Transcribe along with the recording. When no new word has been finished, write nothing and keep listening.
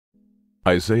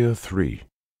Isaiah 3.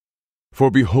 For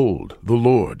behold, the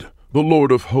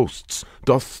Lord of hosts,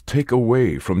 doth take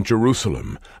away from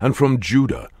Jerusalem and from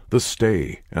Judah the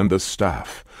stay and the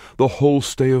staff, the whole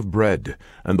stay of bread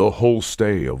and the whole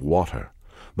stay of water,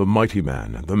 the mighty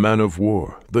man and the man of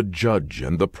war, the judge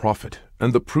and the prophet,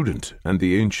 and the prudent and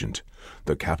the ancient,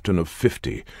 the captain of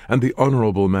 50, and the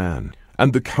honorable man,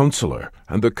 and the counselor,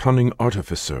 and the cunning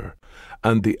artificer,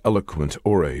 and the eloquent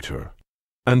orator.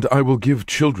 And I will give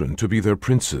children to be their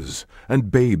princes, and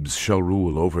babes shall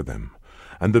rule over them.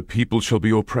 And the people shall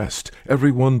be oppressed,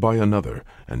 every one by another,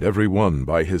 and every one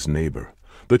by his neighbor.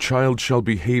 The child shall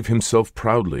behave himself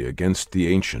proudly against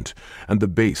the ancient, and the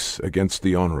base against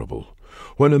the honorable.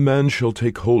 When a man shall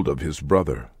take hold of his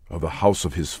brother, of the house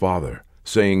of his father,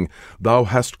 saying, Thou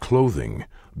hast clothing,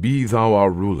 be thou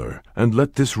our ruler, and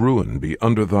let this ruin be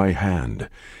under thy hand.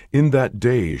 In that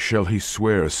day shall he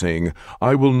swear, saying,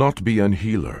 I will not be an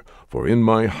healer, for in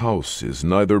my house is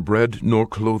neither bread nor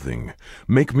clothing.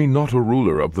 Make me not a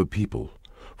ruler of the people.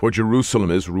 For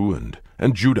Jerusalem is ruined,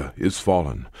 and Judah is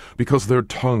fallen, because their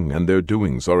tongue and their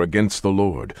doings are against the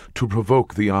Lord, to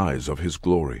provoke the eyes of his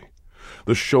glory.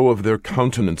 The show of their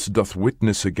countenance doth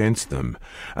witness against them,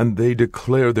 and they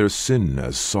declare their sin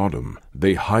as Sodom,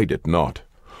 they hide it not.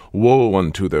 Woe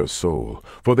unto their soul,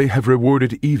 for they have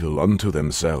rewarded evil unto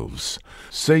themselves.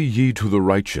 Say ye to the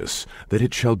righteous, that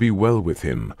it shall be well with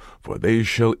him, for they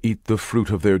shall eat the fruit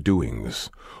of their doings.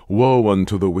 Woe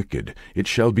unto the wicked, it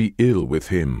shall be ill with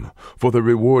him, for the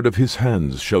reward of his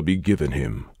hands shall be given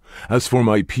him. As for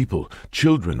my people,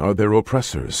 children are their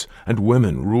oppressors, and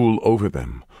women rule over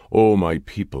them. O my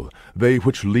people, they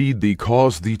which lead thee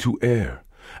cause thee to err,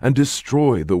 and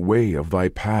destroy the way of thy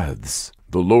paths.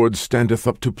 The Lord standeth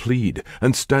up to plead,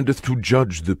 and standeth to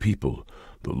judge the people.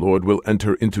 The Lord will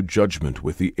enter into judgment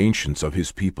with the ancients of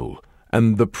his people,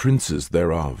 and the princes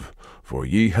thereof. For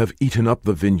ye have eaten up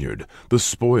the vineyard, the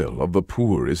spoil of the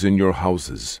poor is in your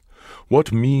houses.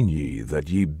 What mean ye that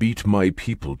ye beat my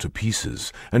people to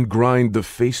pieces, and grind the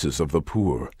faces of the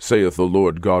poor, saith the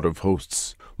Lord God of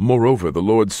hosts? Moreover the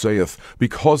Lord saith,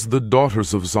 Because the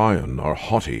daughters of Zion are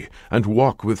haughty, and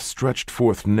walk with stretched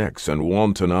forth necks and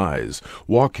wanton eyes,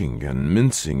 walking and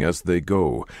mincing as they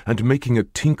go, and making a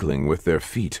tinkling with their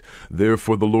feet,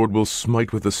 therefore the Lord will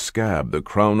smite with a scab the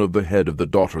crown of the head of the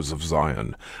daughters of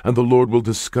Zion, and the Lord will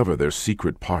discover their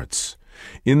secret parts.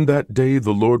 In that day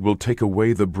the Lord will take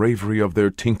away the bravery of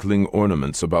their tinkling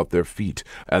ornaments about their feet,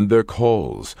 and their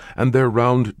calls, and their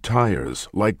round tires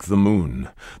like the moon,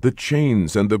 the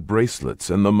chains and the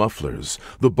bracelets and the mufflers,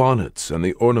 the bonnets and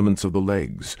the ornaments of the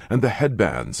legs, and the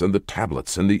headbands and the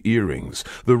tablets and the earrings,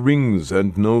 the rings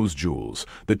and nose jewels,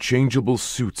 the changeable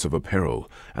suits of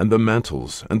apparel, and the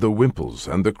mantles and the wimples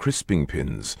and the crisping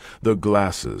pins, the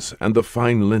glasses and the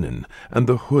fine linen, and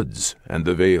the hoods and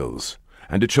the veils.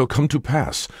 And it shall come to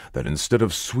pass, that instead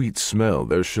of sweet smell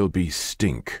there shall be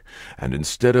stink, and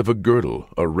instead of a girdle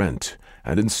a rent,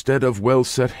 and instead of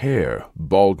well-set hair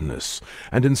baldness,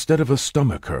 and instead of a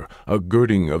stomacher a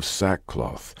girding of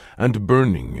sackcloth, and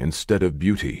burning instead of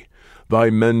beauty. Thy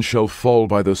men shall fall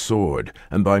by the sword,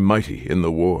 and thy mighty in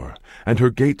the war, and her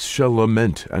gates shall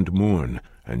lament and mourn,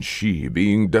 and she,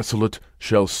 being desolate,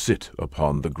 shall sit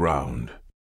upon the ground.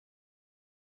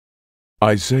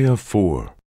 Isaiah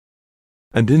 4.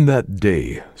 And in that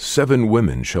day 7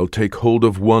 women shall take hold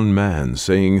of one man,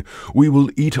 saying, We will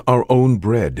eat our own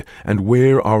bread, and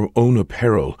wear our own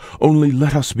apparel, only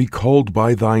let us be called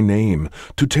by thy name,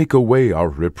 to take away our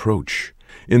reproach.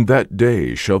 In that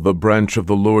day shall the branch of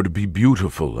the Lord be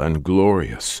beautiful and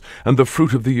glorious, and the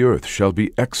fruit of the earth shall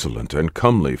be excellent and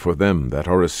comely for them that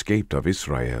are escaped of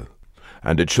Israel.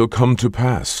 And it shall come to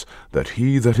pass, that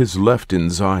he that is left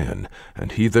in Zion,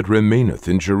 and he that remaineth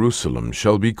in Jerusalem,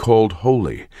 shall be called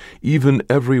holy, even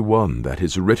every one that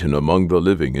is written among the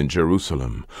living in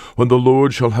Jerusalem, when the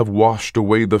Lord shall have washed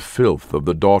away the filth of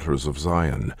the daughters of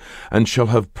Zion, and shall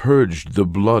have purged the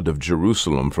blood of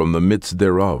Jerusalem from the midst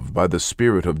thereof by the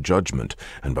spirit of judgment,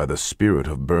 and by the spirit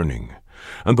of burning.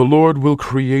 And the Lord will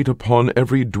create upon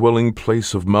every dwelling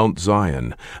place of Mount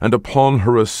Zion, and upon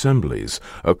her assemblies,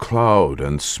 a cloud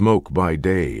and smoke by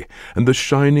day, and the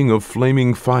shining of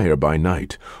flaming fire by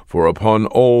night. For upon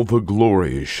all the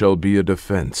glory shall be a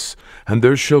defense, and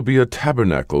there shall be a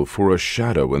tabernacle for a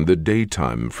shadow in the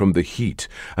daytime from the heat,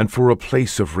 and for a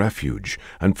place of refuge,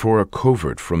 and for a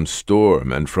covert from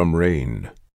storm and from rain.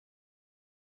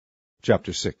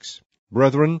 Chapter 6.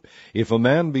 Brethren, if a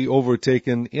man be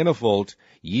overtaken in a fault,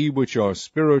 ye which are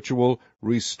spiritual,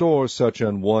 restore such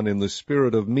an one in the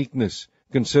spirit of meekness,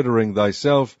 considering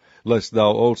thyself, lest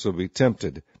thou also be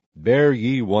tempted. Bear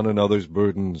ye one another's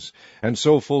burdens, and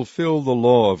so fulfill the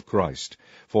law of Christ.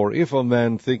 For if a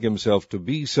man think himself to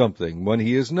be something when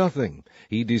he is nothing,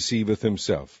 he deceiveth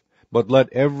himself. But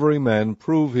let every man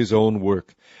prove his own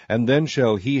work, and then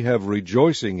shall he have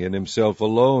rejoicing in himself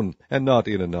alone, and not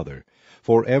in another.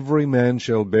 For every man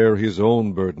shall bear his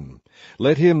own burden.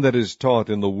 Let him that is taught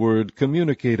in the word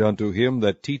communicate unto him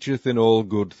that teacheth in all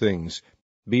good things.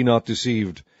 Be not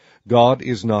deceived. God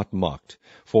is not mocked.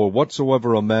 For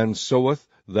whatsoever a man soweth,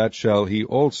 that shall he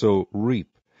also reap.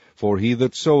 For he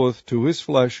that soweth to his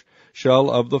flesh shall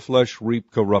of the flesh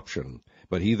reap corruption.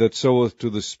 But he that soweth to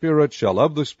the Spirit shall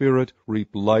of the Spirit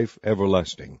reap life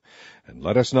everlasting. And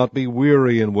let us not be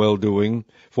weary in well-doing,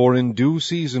 for in due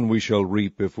season we shall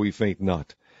reap if we faint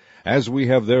not. As we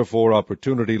have therefore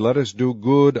opportunity, let us do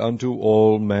good unto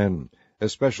all men,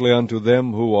 especially unto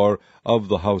them who are of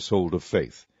the household of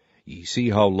faith. Ye see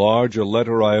how large a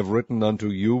letter I have written unto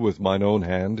you with mine own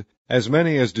hand. As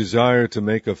many as desire to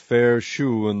make a fair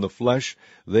shew in the flesh,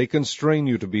 they constrain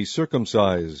you to be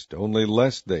circumcised, only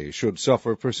lest they should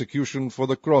suffer persecution for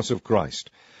the cross of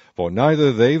Christ. For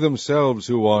neither they themselves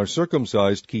who are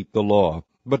circumcised keep the law,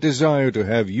 but desire to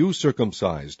have you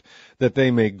circumcised, that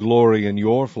they may glory in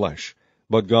your flesh.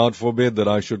 But God forbid that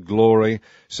I should glory,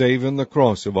 save in the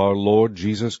cross of our Lord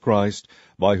Jesus Christ,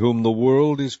 by whom the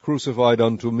world is crucified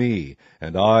unto me,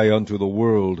 and I unto the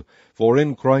world. For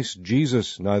in Christ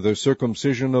Jesus neither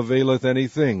circumcision availeth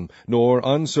anything, nor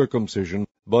uncircumcision,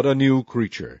 but a new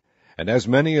creature. And as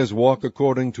many as walk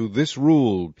according to this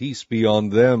rule, peace be on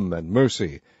them, and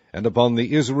mercy, and upon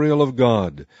the Israel of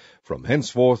God. From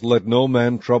henceforth let no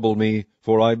man trouble me,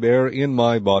 for I bear in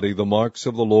my body the marks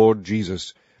of the Lord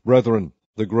Jesus. Brethren,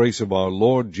 the grace of our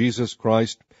Lord Jesus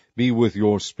Christ be with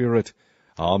your spirit.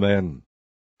 Amen.